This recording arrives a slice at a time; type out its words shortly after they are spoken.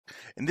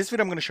In this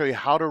video, I'm going to show you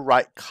how to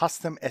write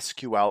custom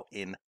SQL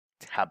in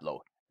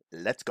Tableau.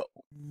 Let's go.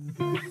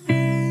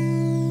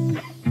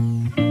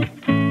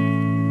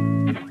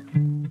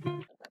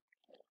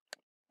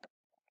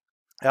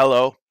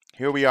 Hello,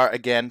 here we are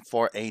again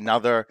for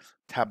another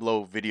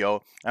Tableau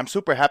video. I'm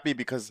super happy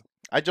because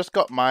I just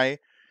got my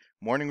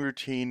morning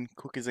routine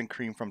cookies and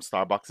cream from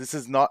Starbucks. This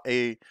is not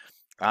a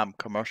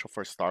commercial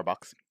for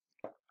Starbucks,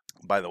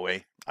 by the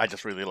way. I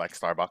just really like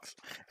Starbucks,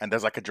 and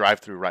there's like a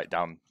drive-through right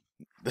down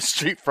the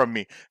street from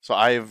me. So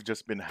I've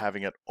just been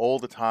having it all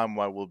the time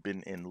while we've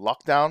been in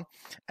lockdown,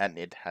 and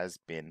it has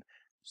been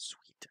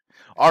sweet.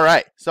 All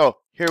right, so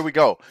here we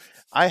go.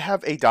 I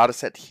have a data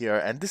set here,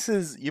 and this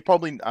is, you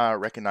probably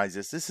recognize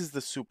this. This is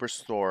the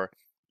Superstore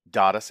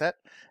data set,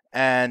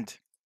 and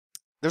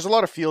there's a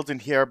lot of fields in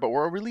here, but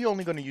we're really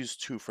only going to use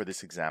two for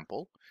this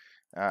example.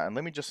 And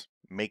let me just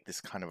make this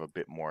kind of a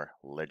bit more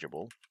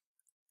legible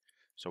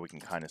so we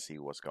can kind of see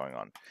what's going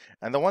on.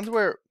 And the ones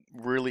we're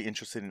really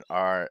interested in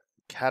are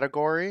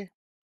category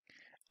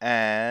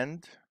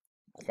and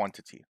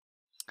quantity.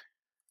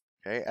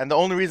 Okay, and the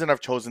only reason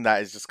I've chosen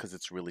that is just because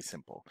it's really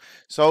simple.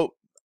 So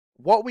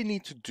what we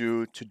need to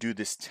do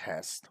this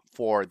test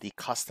for the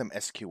custom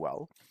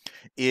SQL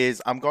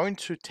is I'm going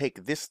to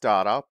take this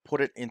data,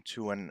 put it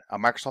into a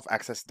Microsoft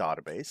Access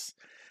database,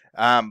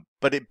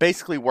 but it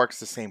basically works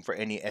the same for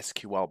any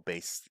SQL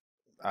based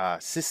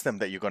system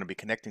that you're going to be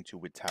connecting to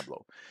with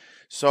Tableau.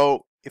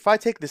 So if I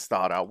take this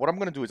data, what I'm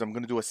going to do is I'm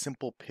going to do a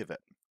simple pivot.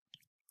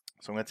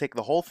 So I'm going to take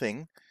the whole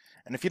thing,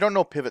 and if you don't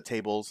know pivot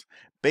tables,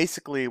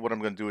 basically what I'm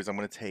going to do is I'm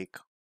going to take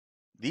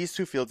these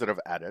two fields that I've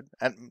added,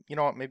 and you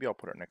know what, maybe I'll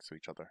put it next to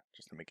each other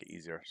just to make it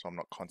easier so I'm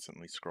not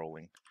constantly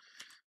scrolling.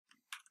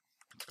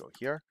 Let's go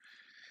here.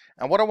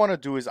 And what I want to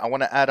do is I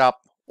want to add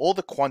up all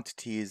the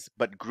quantities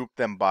but group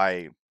them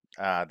by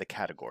the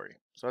category.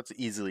 So that's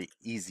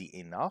easy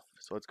enough.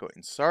 So let's go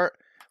insert.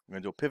 I'm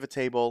going to do a pivot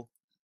table,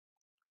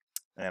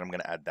 and I'm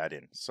going to add that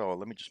in. So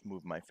let me just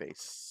move my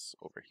face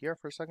over here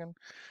for a second.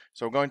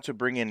 So we're going to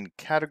bring in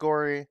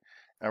category,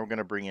 and we're going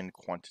to bring in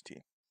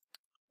quantity.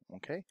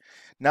 Okay.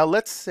 Now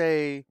let's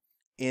say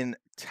in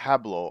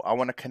Tableau, I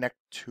want to connect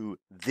to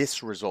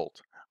this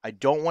result. I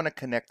don't want to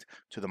connect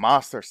to the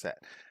master set.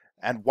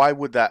 And why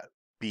would that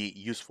be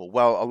useful?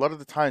 Well, a lot of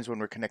the times when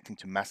we're connecting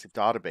to massive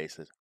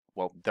databases,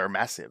 well, they're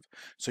massive.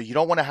 So you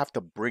don't want to have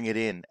to bring it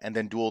in and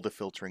then do all the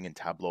filtering in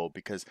Tableau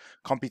because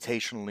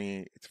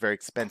computationally it's very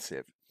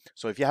expensive.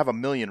 So if you have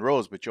 1,000,000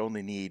 rows, but you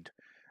only need,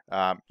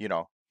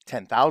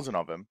 10,000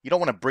 of them, you don't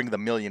want to bring the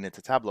 1,000,000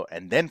 into Tableau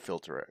and then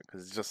filter it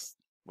because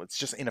it's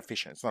just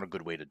inefficient. It's not a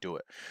good way to do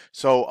it.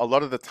 So a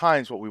lot of the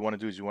times what we want to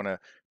do is we want to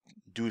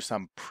do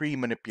some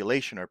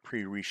pre-manipulation or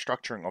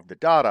pre-restructuring of the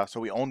data so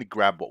we only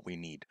grab what we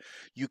need.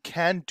 You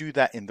can do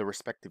that in the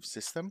respective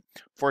system.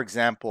 For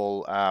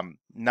example,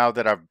 now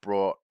that I've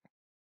brought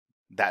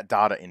that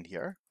data in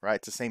here, right?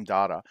 It's the same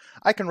data.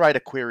 I can write a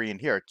query in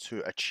here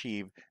to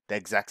achieve the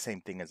exact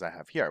same thing as I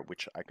have here,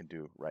 which I can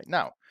do right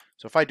now.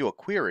 So if I do a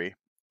query,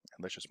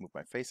 and let's just move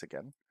my face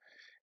again.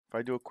 If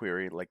I do a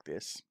query like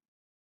this,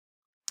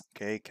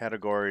 okay,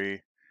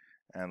 category,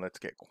 and let's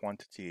get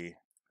quantity,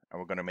 and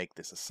we're going to make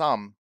this a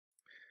sum.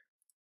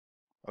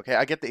 Okay,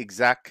 I get the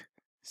exact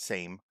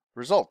same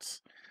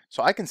results.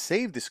 So I can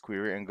save this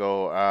query and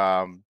go,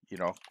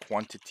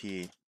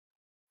 quantity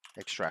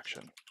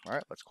extraction. All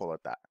right, let's call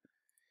it that.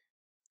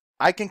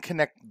 I can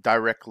connect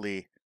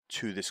directly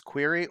to this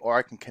query, or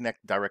I can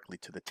connect directly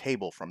to the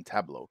table from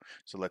Tableau.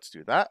 So let's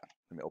do that.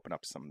 Let me open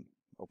up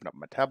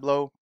my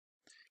Tableau.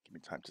 Give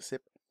me time to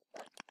sip.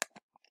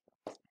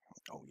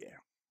 Oh yeah.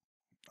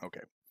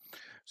 Okay.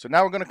 So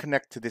now we're going to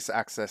connect to this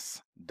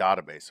Access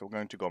database. So we're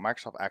going to go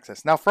Microsoft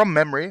Access. Now from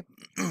memory,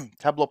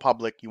 Tableau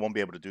Public, you won't be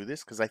able to do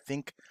this because I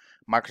think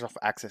Microsoft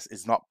Access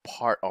is not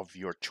part of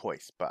your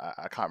choice, but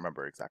I can't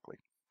remember exactly.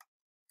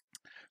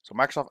 So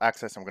Microsoft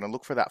Access, I'm going to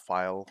look for that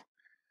file.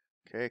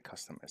 Okay,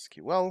 custom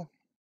SQL.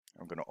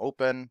 I'm going to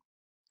open.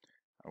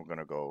 I'm going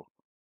to go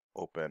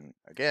open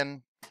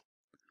again.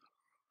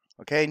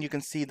 Okay, and you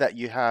can see that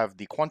you have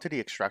the quantity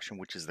extraction,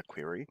 which is the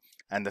query,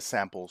 and the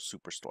sample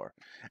Superstore.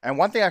 And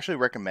one thing I actually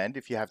recommend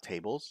if you have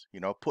tables,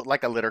 put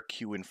like a letter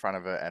Q in front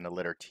of it and a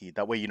letter T.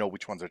 That way you know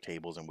which ones are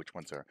tables and which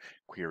ones are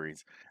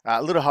queries.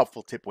 A little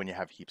helpful tip when you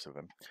have heaps of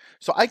them.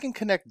 So I can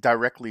connect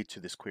directly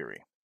to this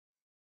query.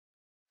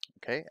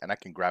 Okay, and I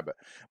can grab it.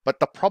 But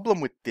the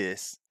problem with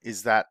this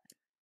is that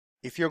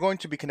if you're going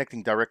to be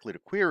connecting directly to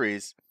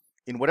queries,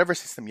 in whatever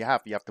system you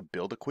have to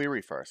build a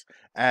query first.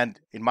 And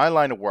in my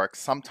line of work,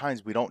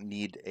 sometimes we don't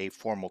need a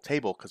formal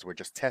table because we're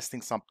just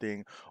testing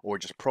something or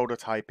just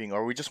prototyping,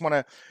 or we just want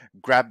to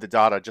grab the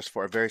data just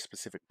for a very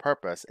specific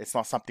purpose. It's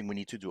not something we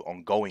need to do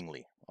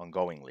ongoingly.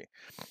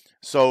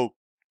 So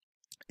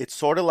it's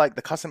sort of like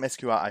the custom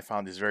SQL I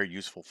found is very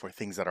useful for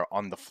things that are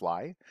on the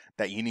fly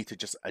that you need to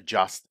just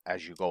adjust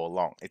as you go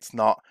along. It's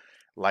not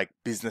like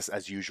business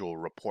as usual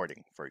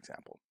reporting, for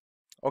example.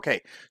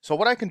 Okay, so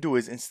what I can do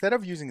is instead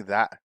of using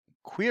that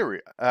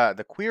query,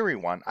 the query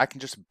one, I can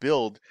just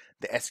build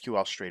the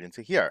SQL straight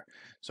into here.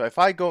 So if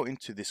I go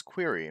into this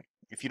query,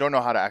 if you don't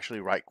know how to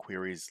actually write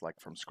queries like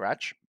from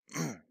scratch,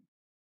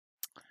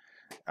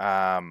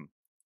 um,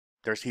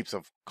 there's heaps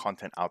of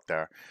content out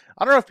there.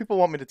 I don't know if people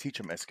want me to teach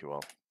them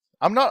SQL.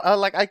 I'm not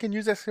like I can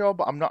use SQL,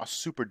 but I'm not a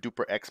super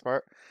duper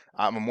expert.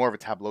 I'm more of a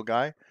Tableau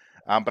guy,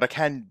 but I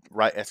can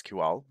write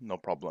SQL, no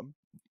problem.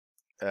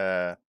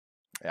 Uh,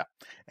 yeah.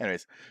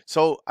 Anyways,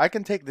 so I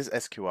can take this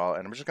SQL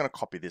and I'm just gonna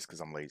copy this because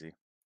I'm lazy.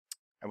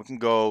 And we can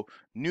go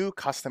new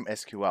custom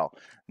SQL.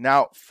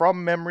 Now,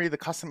 from memory, the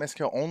custom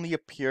SQL only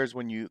appears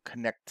when you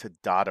connect to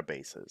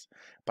databases.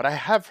 But I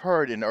have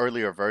heard in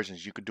earlier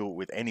versions you could do it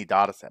with any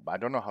data set, but I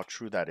don't know how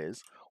true that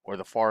is, or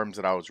the forums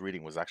that I was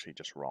reading was actually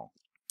just wrong.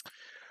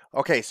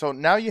 Okay, so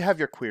now you have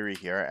your query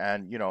here,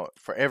 and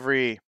for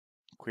every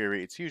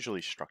query, it's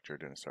usually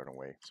structured in a certain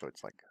way, so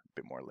it's like a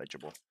bit more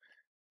legible.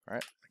 All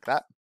right, like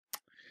that.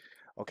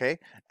 Okay,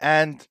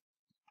 and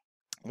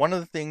one of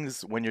the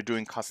things when you're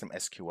doing custom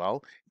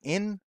SQL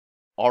in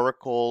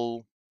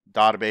Oracle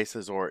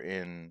databases or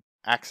in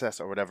Access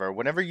or whatever,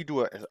 whenever you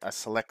do a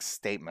select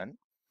statement,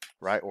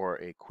 right, or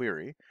a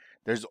query,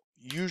 there's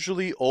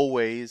usually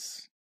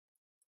always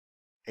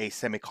a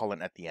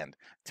semicolon at the end.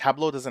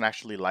 Tableau doesn't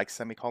actually like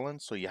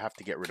semicolons, so you have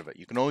to get rid of it.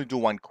 You can only do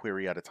one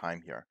query at a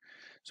time here.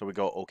 So we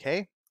go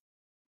OK,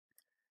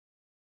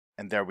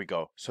 and there we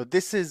go. So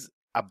this is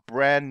a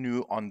brand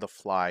new on the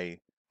fly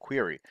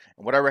query.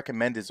 And what I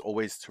recommend is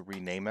always to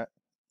rename it.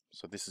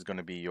 So this is going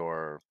to be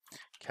your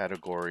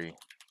category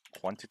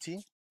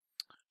quantity.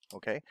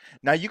 Okay.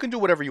 Now you can do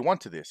whatever you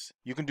want to this.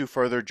 You can do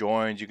further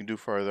joins. You can do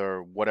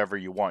further whatever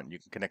you want. You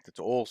can connect it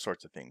to all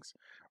sorts of things,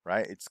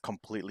 right? It's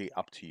completely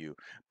up to you.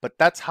 But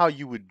that's how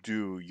you would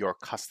do your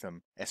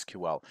custom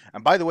SQL.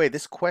 And by the way,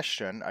 this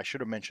question, I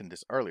should have mentioned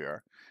this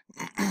earlier.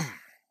 I'm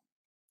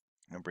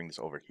gonna bring this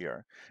over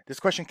here. This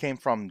question came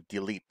from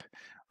Dileep,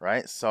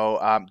 right? So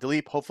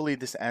Dileep, hopefully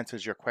this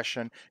answers your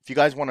question. If you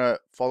guys want to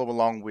follow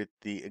along with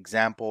the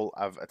example,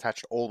 I've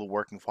attached all the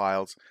working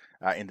files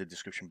in the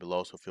description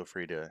below, so feel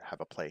free to have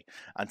a play.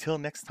 Until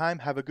next time,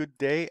 have a good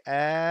day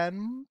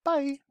and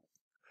bye.